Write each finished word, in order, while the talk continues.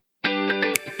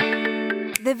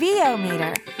The VO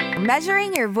meter,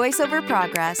 measuring your voiceover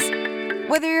progress.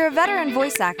 Whether you're a veteran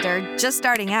voice actor, just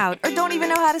starting out, or don't even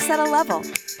know how to set a level,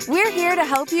 we're here to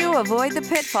help you avoid the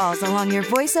pitfalls along your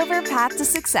voiceover path to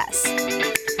success.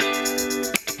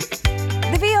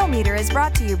 The VO meter is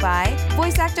brought to you by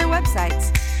Voice Actor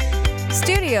Websites,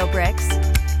 Studio Bricks,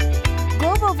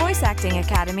 Global Voice Acting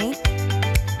Academy,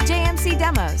 JMC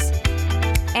Demos,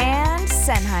 and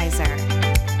Sennheiser.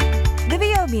 The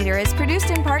VO meter is produced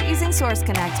in part using Source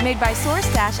Connect, made by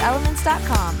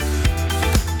source-elements.com.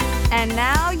 And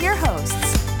now, your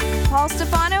hosts, Paul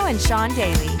Stefano and Sean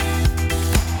Daly.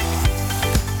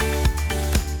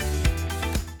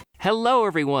 Hello,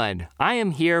 everyone. I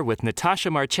am here with Natasha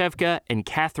Marchevka and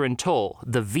Katherine Tole,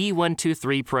 the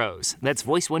V123 Pros. That's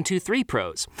Voice 123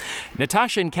 Pros.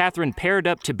 Natasha and Katherine paired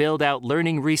up to build out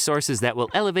learning resources that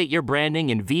will elevate your branding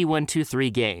in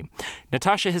V123 game.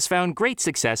 Natasha has found great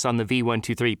success on the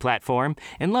V123 platform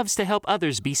and loves to help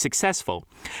others be successful.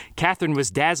 Katherine was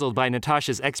dazzled by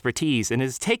Natasha's expertise and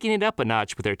is taking it up a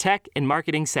notch with her tech and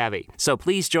marketing savvy. So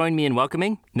please join me in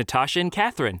welcoming Natasha and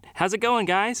Katherine. How's it going,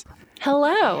 guys?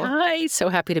 Hello. Hi, so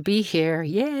happy to be here.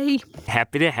 Yay.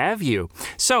 Happy to have you.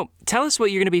 So tell us what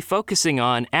you're going to be focusing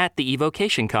on at the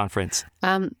eVOcation conference.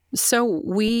 So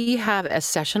we have a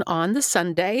session on the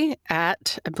Sunday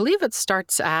at, I believe it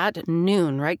starts at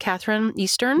noon, right, Katherine?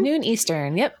 Eastern? Noon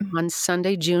Eastern, yep. On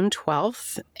Sunday, June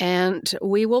 12th. And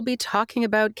we will be talking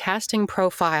about casting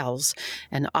profiles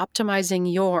and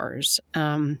optimizing yours,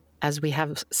 as we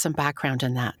have some background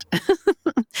in that.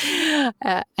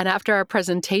 And after our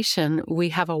presentation, we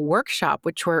have a workshop,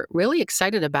 which we're really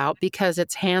excited about because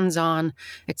it's hands-on,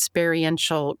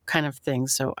 experiential kind of thing.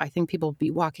 So I think people will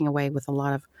be walking away with a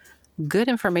lot of good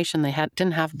information they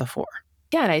didn't have before.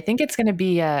 Yeah, and I think it's going to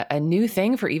be a new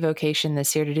thing for eVOcation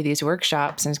this year to do these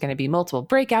workshops. And there's going to be multiple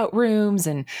breakout rooms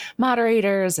and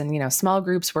moderators and, small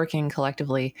groups working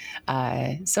collectively.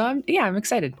 So I'm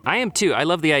excited. I am too. I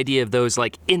love the idea of those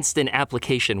instant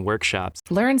application workshops.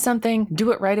 Learn something,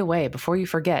 do it right away before you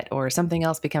forget or something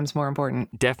else becomes more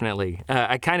important. Definitely.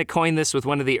 I kind of coined this with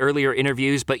one of the earlier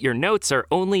interviews, but your notes are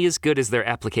only as good as their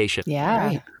application. Yeah.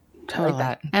 Right. Totally. Like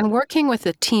that. And working with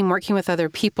a team, working with other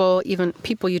people, even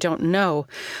people you don't know,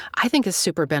 I think is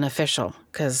super beneficial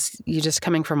because you're just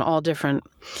coming from all different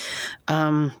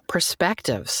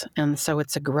perspectives. And so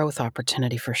it's a growth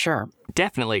opportunity for sure.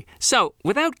 Definitely. So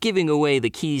without giving away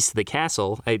the keys to the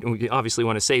castle, we obviously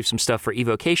want to save some stuff for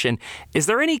eVOcation. Is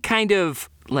there any kind of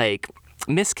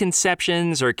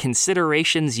misconceptions or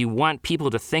considerations you want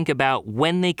people to think about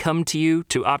when they come to you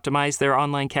to optimize their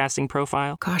online casting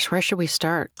profile? Gosh, where should we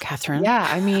start, Katherine? Yeah,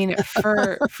 I mean,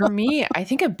 for me, I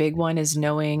think a big one is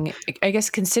knowing, I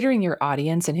guess, considering your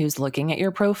audience and who's looking at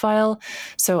your profile.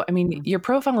 So, I mean, your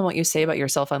profile and what you say about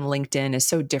yourself on LinkedIn is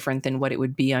so different than what it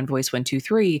would be on Voice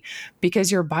 123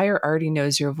 because your buyer already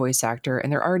knows you're a voice actor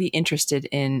and they're already interested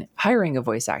in hiring a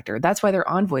voice actor. That's why they're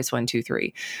on Voice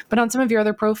 123. But on some of your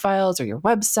other profiles or your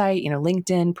website,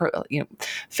 LinkedIn,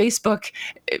 Facebook,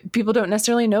 people don't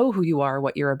necessarily know who you are,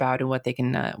 what you're about, and what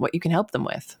you can help them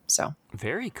with. So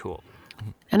very cool.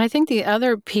 And I think the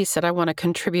other piece that I want to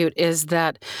contribute is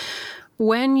that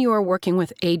when you are working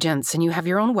with agents and you have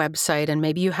your own website and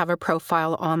maybe you have a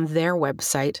profile on their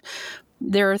website,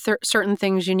 there are certain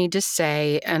things you need to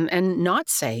say and not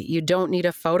say. You don't need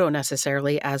a photo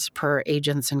necessarily as per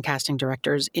agents and casting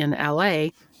directors in LA.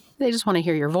 They just want to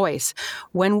hear your voice.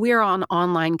 When we're on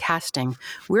online casting,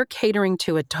 we're catering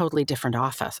to a totally different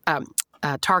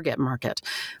target market.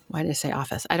 Why did I say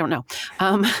office? I don't know.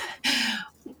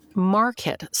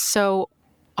 Market. So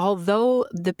although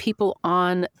the people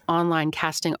on online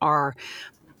casting are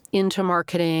into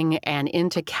marketing and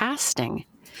into casting,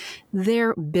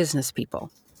 they're business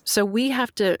people. So we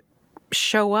have to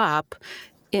show up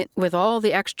with all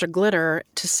the extra glitter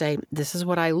to say, this is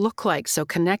what I look like, so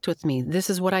connect with me. This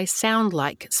is what I sound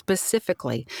like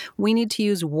specifically. We need to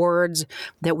use words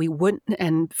that we wouldn't,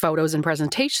 and photos and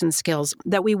presentation skills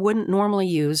that we wouldn't normally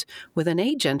use with an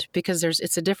agent because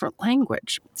it's a different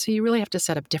language. So you really have to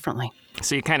set up differently.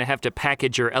 So you kind of have to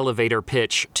package your elevator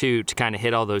pitch to kind of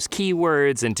hit all those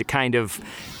keywords and to kind of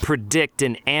predict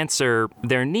and answer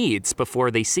their needs before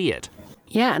they see it.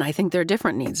 Yeah, and I think they're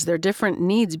different needs. They're different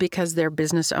needs because they're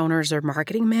business owners or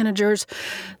marketing managers.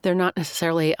 They're not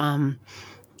necessarily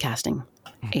casting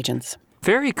agents.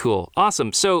 Very cool.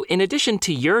 Awesome. So in addition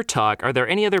to your talk, are there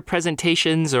any other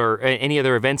presentations or any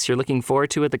other events you're looking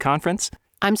forward to at the conference?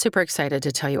 I'm super excited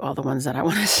to tell you all the ones that I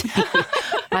want to see.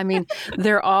 I mean,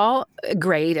 they're all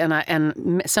great,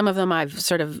 and some of them I've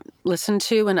sort of listened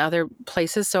to in other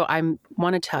places, so I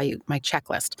want to tell you my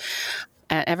checklist.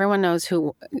 everyone knows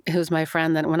who's my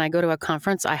friend, that when I go to a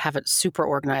conference, I have it super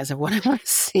organized of what I want to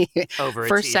see.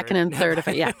 First, second, and third.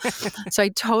 Yeah. So I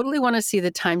totally want to see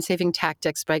the Time-Saving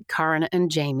Tactics by Karen and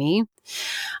Jamie.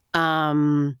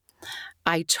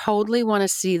 I totally want to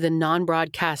see the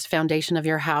Non-Broadcast Foundation of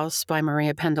Your House by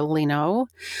Maria Pendolino.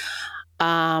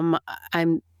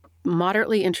 I'm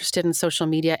moderately interested in social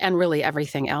media and really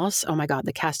everything else. Oh my God,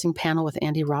 the casting panel with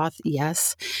Andy Roth,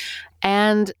 yes.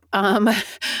 And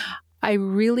I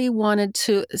really wanted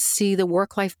to see the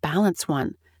work-life balance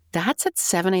one. That's at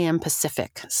 7 a.m.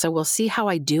 Pacific. So we'll see how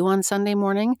I do on Sunday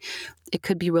morning. It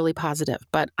could be really positive,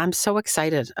 but I'm so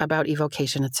excited about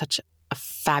eVOcation. It's such a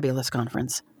fabulous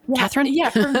conference. Yeah, Katherine?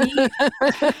 Yeah, for me,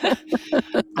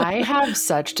 I have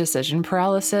such decision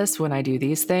paralysis when I do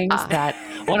these things that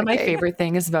one of my favorite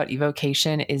things about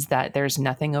eVOcation is that there's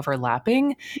nothing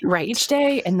overlapping each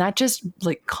day. And that just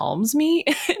like calms me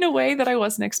in a way that I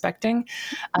wasn't expecting.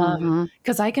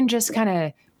 Because I can just kind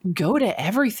of go to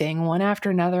everything one after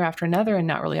another and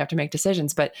not really have to make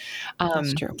decisions. But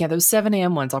That's true. Yeah, those 7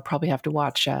 a.m. ones I'll probably have to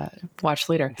watch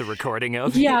later. The recording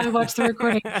of? Yeah, I watched the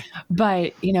recording.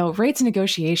 But, rates and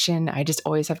negotiation, I just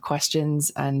always have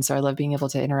questions. And so I love being able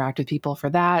to interact with people for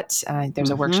that.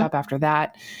 There's a workshop after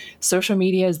that. Social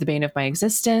media is the bane of my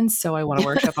existence. So I want to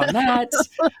workshop on that.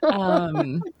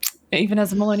 Even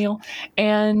as a millennial.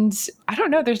 And I don't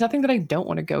know, there's nothing that I don't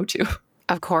want to go to.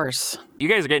 Of course. You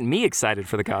guys are getting me excited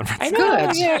for the conference. I know.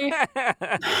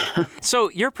 Good. So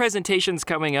your presentation's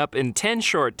coming up in 10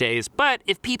 short days, but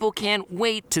if people can't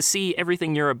wait to see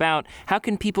everything you're about, how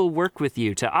can people work with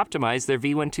you to optimize their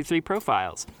V123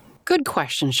 profiles? Good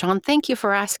question, Sean. Thank you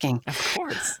for asking. Of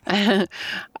course.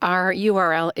 Our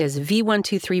URL is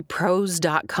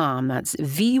v123pros.com. That's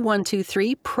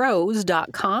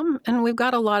v123pros.com. And we've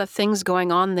got a lot of things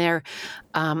going on there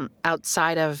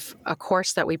outside of a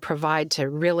course that we provide to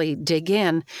really dig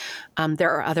in. There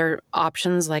are other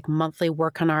options like monthly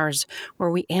work-on-ours where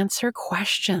we answer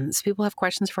questions. People have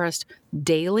questions for us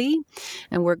daily,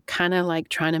 and we're kind of like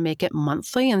trying to make it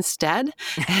monthly instead.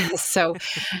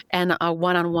 And a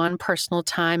one-on-one personal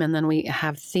time, and then we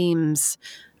have themes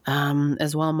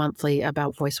as well monthly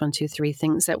about Voice 123,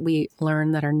 things that we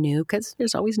learn that are new, because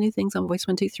there's always new things on Voice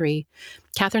 123.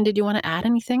 Katherine, did you want to add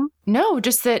anything? No,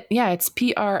 just that, it's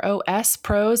PROS,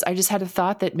 pros. I just had a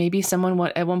thought that maybe someone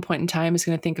at one point in time is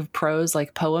going to think of prose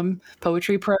like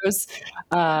poetry prose.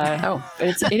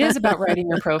 It is about writing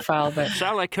your profile. But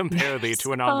shall I compare thee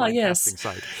to an online casting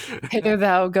site? Hither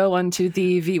thou go unto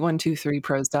the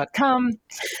v123pros.com.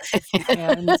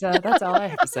 And that's all I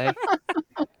have to say.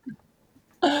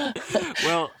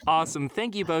 Well, awesome.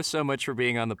 Thank you both so much for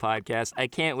being on the podcast. I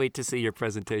can't wait to see your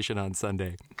presentation on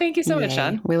Sunday. Thank you so much,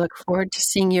 Sean. We look forward to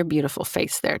seeing your beautiful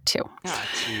face there, too. Ah,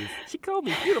 jeez. She called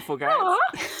me beautiful, guys.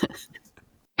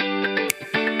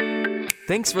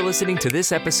 Thanks for listening to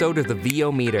this episode of the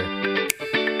VO Meter.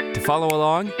 To follow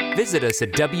along, visit us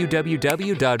at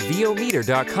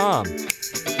www.vometer.com.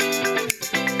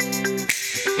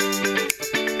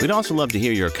 We'd also love to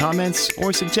hear your comments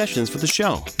or suggestions for the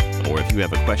show. Or if you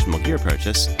have a questionable gear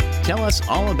purchase, tell us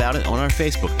all about it on our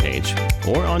Facebook page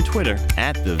or on Twitter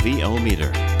 @the VO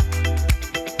Meter.